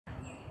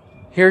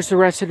Here's the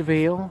rest of the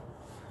video.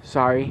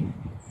 Sorry,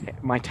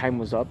 my time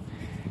was up.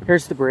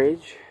 Here's the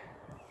bridge,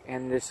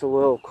 and this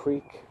little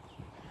creek.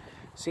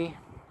 See,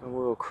 a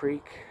little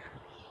creek.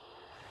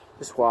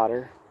 This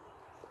water.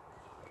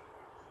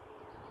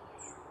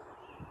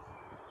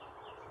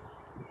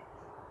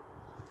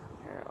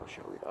 Here, I'll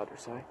show you the other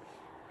side.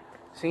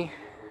 See,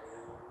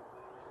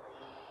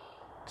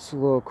 it's a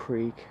little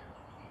creek.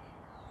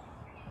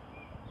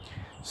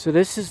 So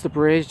this is the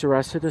bridge. The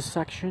rest of this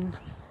section.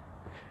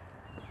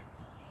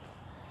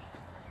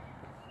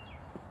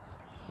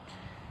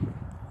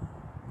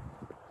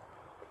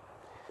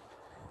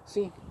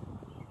 See,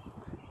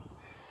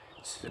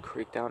 this is a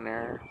creek down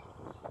there.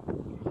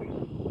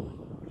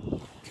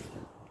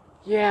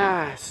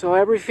 Yeah, so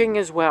everything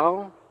is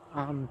well.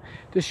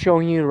 Just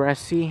showing you the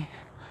rest. See,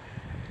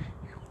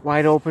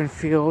 wide open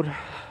field.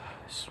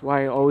 This is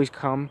why I always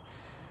come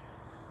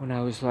when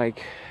I was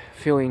like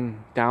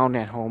feeling down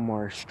at home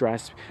or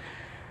stressed.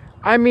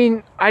 I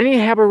mean, I didn't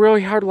have a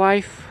really hard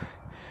life.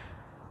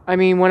 I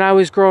mean, when I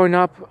was growing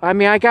up, I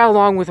mean, I got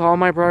along with all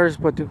my brothers,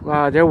 but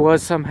there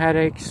was some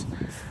headaches.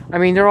 I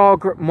mean, they're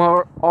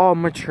all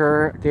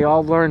mature. They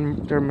all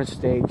learned their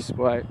mistakes,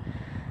 but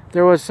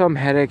there was some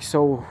headaches.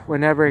 So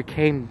whenever it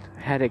came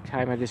headache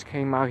time, I just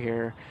came out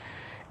here,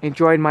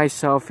 enjoyed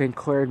myself, and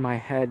cleared my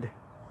head.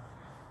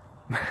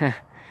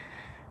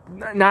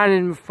 Not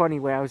in a funny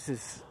way. I was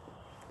just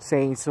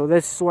saying. So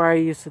this is where I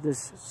used to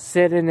just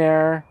sit in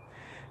there,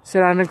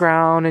 sit on the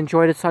ground,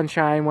 enjoy the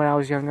sunshine when I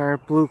was younger.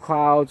 Blue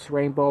clouds,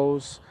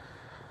 rainbows.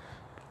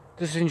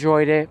 Just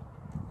enjoyed it.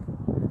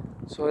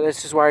 So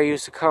this is where I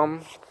used to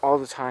come all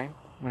the time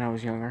when I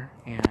was younger,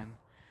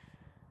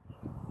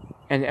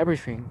 and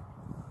everything.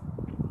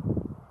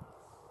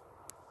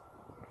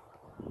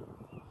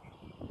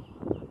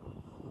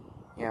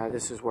 Yeah,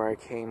 this is where I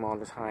came all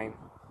the time.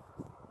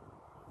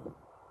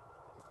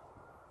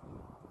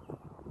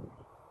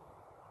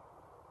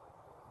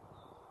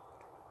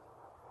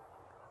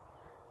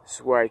 This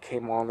is where I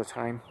came all the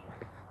time.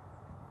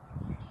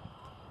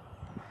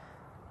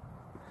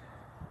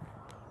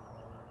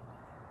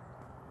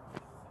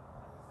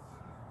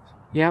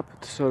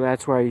 Yep, so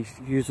that's where I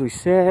usually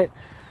sit.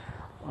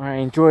 I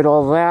enjoyed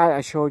all that.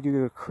 I showed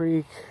you the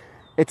creek.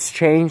 It's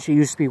changed. It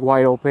used to be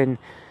wide open.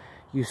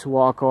 Used to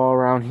walk all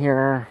around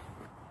here.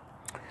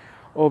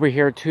 Over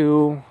here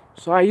too.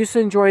 So I used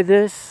to enjoy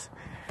this.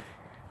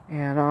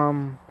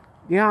 And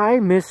yeah, I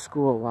miss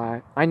school a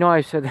lot. I know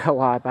I said that a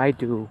lot, but I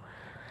do.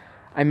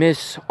 I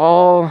miss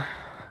all.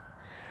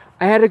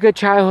 I had a good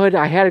childhood.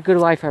 I had a good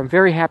life. I'm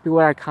very happy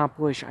what I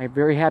accomplished. I'm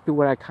very happy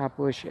what I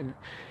accomplished in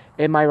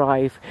my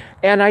life.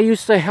 And I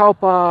used to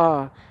help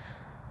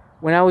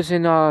when I was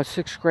in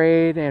 6th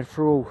grade and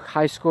through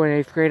high school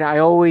and 8th grade. I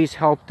always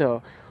helped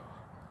the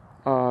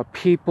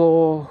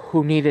people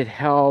who needed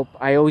help.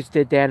 I always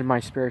did that in my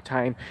spare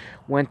time.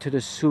 Went to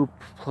the soup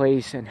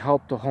place and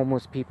helped the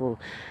homeless people,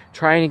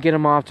 trying to get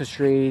them off the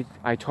street.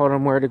 I told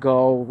them where to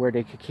go, where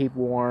they could keep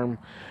warm,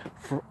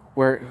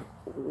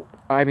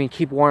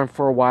 keep warm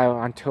for a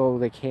while until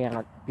they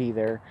can't be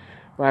there.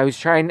 But I was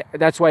trying.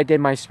 That's what I did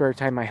in my spare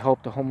time. I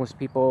helped the homeless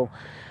people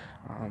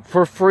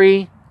for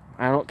free.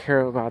 I don't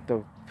care about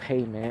the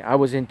payment. I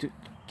wasn't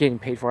getting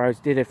paid for it. I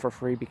did it for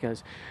free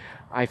because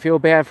I feel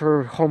bad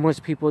for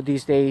homeless people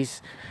these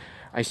days.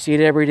 I see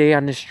it every day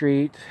on the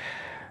street.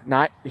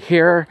 Not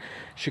here,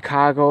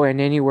 Chicago, and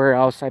anywhere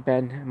else I've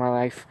been in my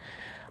life.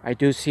 I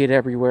do see it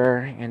everywhere,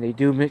 and they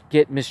do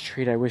get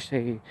mistreated. I wish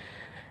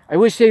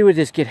they would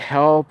just get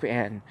help,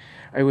 and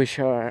I wish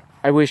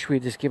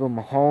we'd just give them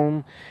a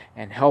home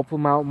and help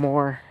them out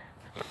more.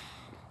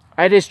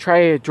 I just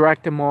try to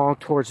direct them all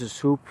towards the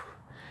soup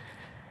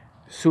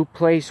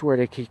place where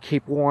they could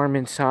keep warm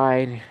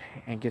inside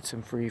and get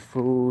some free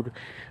food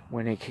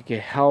when they could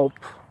get help.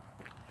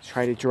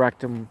 Try to direct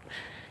them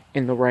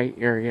in the right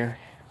area.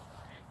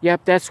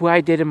 Yep, that's what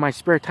I did in my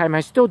spare time. I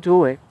still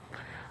do it.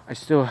 I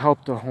still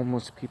help the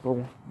homeless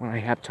people when I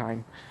have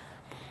time.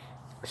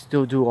 I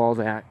still do all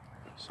that.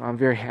 So I'm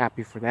very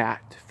happy for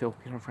that.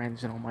 Filipino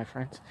friends and all my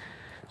friends.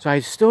 So I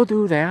still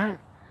do that.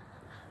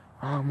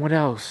 What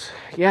else?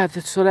 Yeah,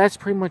 so that's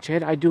pretty much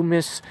it. I do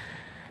miss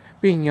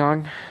being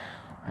young.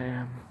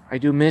 I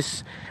do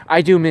miss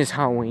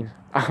Halloween.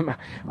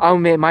 I'll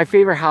admit my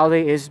favorite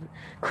holiday is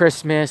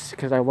Christmas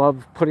because I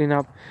love putting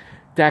up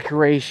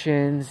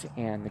decorations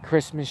and the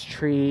Christmas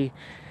tree,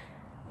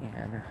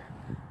 and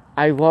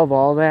I love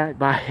all that,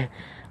 but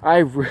I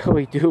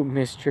really do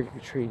miss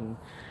trick-or-treating.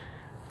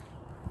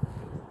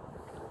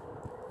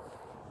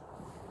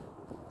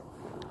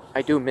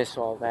 I do miss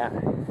all that.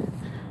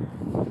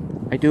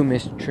 I do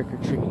miss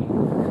trick-or-treating.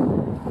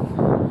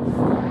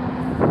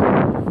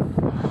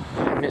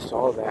 I miss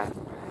all that.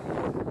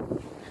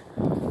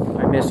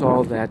 I miss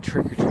all that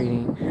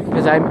trick-or-treating.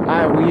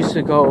 Because we used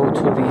to go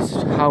to these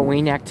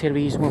Halloween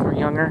activities when we were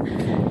younger.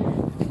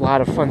 A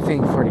lot of fun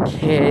thing for the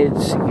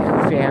kids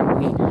and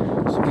family.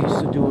 So we used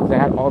to do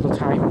that all the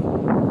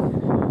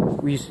time.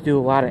 We used to do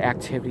a lot of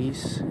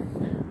activities.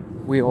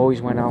 We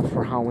always went out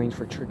for Halloween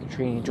for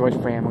trick-or-treating,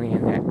 enjoyed family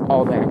and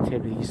all the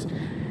activities.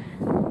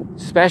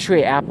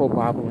 Especially apple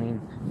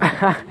bobbling.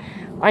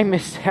 I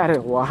miss that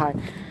a lot.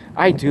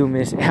 I do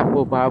miss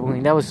apple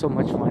bobbling. That was so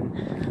much fun.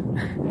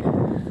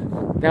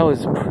 That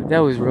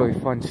was really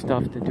fun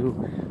stuff to do.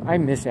 I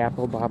miss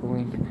apple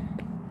bobbling.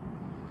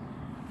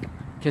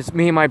 Because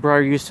me and my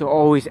brother used to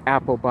always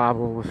apple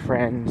bobble with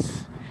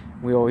friends.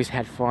 We always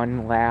had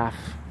fun, laugh.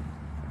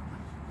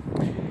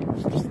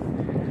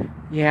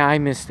 Yeah, I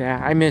miss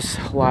that. I miss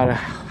a lot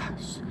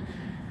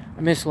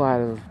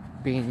of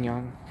being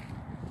young.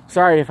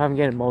 Sorry if I'm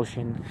getting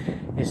emotion.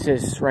 It's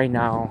just right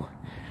now.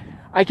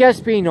 I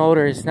guess being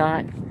older is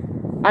not...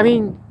 I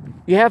mean,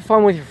 you have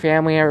fun with your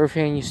family and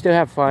everything. You still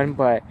have fun,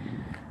 but...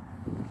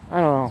 I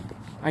don't know.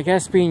 I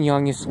guess being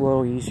young is a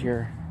little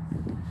easier.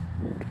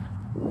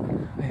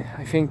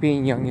 I think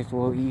being young is a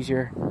little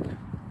easier.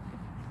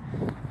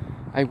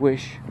 I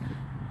wish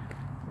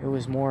it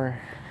was more...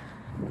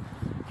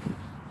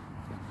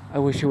 I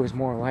wish it was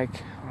more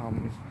like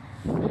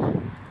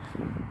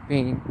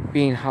being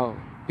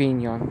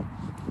young.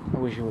 I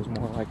wish it was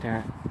more like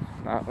that,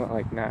 not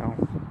like now.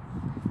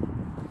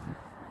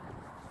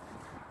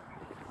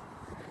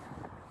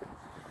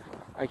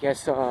 I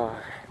guess oh,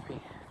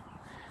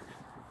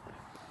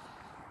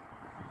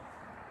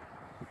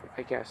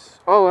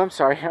 I'm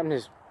sorry, I'm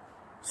just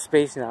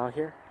spacing out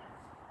here.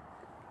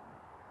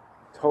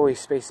 Totally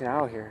spacing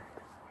out here.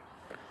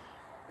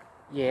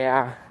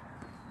 Yeah.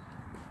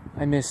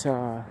 I miss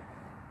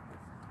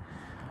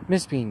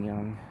being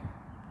young.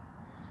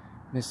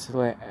 Miss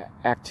the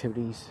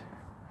activities.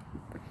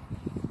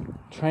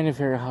 Trying to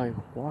figure out how to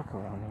walk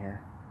around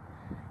here.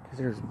 Because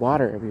there's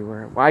water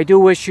everywhere. Well, I do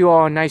wish you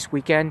all a nice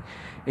weekend.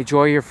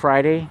 Enjoy your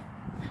Friday.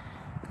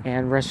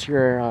 And rest of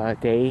your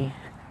day.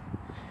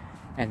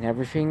 And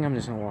everything. I'm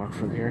just going to walk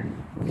through here.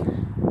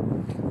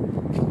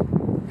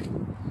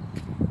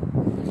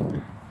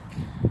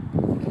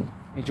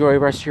 Enjoy the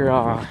rest of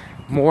your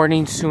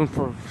morning soon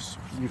for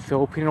you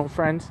Filipino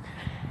friends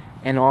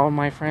and all of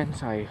my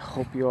friends. I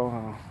hope you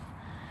all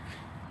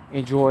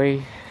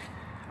enjoy.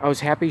 I was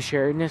happy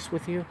sharing this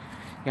with you.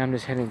 Yeah, I'm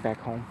just heading back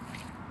home.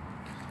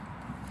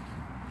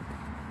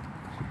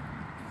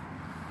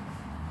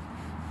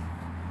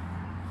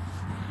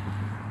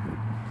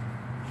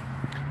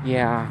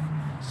 Yeah,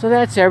 so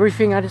that's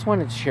everything. I just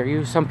wanted to share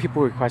you. Some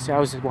people requested.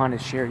 I just wanted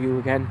to share you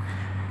again.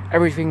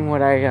 Everything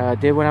what I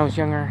did when I was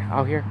younger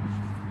out here,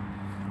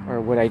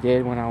 or what I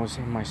did when I was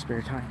in my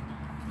spare time.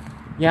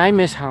 Yeah, I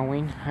miss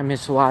Halloween. I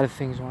miss a lot of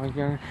things when I was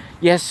younger.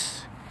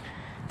 Yes,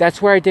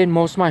 that's where I did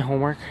most of my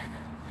homework.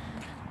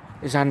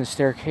 Is on the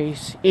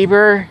staircase.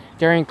 Either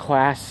during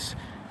class,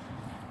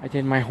 I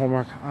did my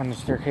homework on the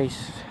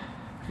staircase,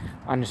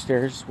 on the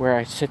stairs, where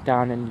I sit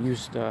down and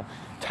use the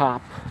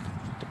top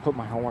to put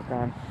my homework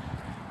on.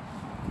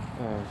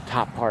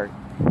 Top part,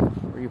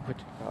 where you put,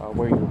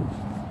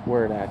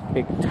 where that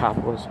big top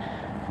was.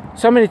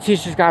 Some of the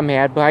teachers got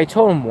mad, but I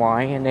told them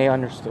why, and they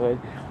understood.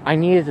 I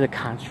needed to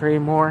concentrate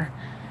more,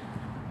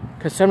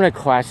 because some of the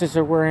classes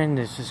that we're in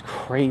is just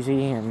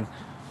crazy, and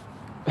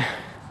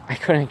I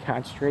couldn't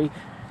concentrate.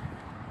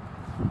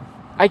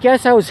 I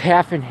guess I was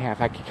half and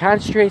half. I can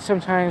concentrate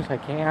sometimes, I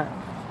can't.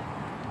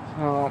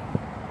 So,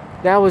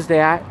 that was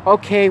that.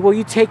 Okay, well,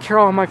 you take care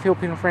of all my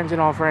Filipino friends and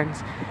all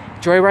friends.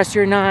 Enjoy the rest of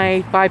your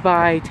night.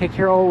 Bye-bye. Take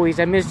care always.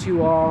 I miss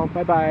you all.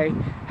 Bye-bye.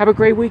 Have a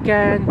great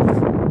weekend.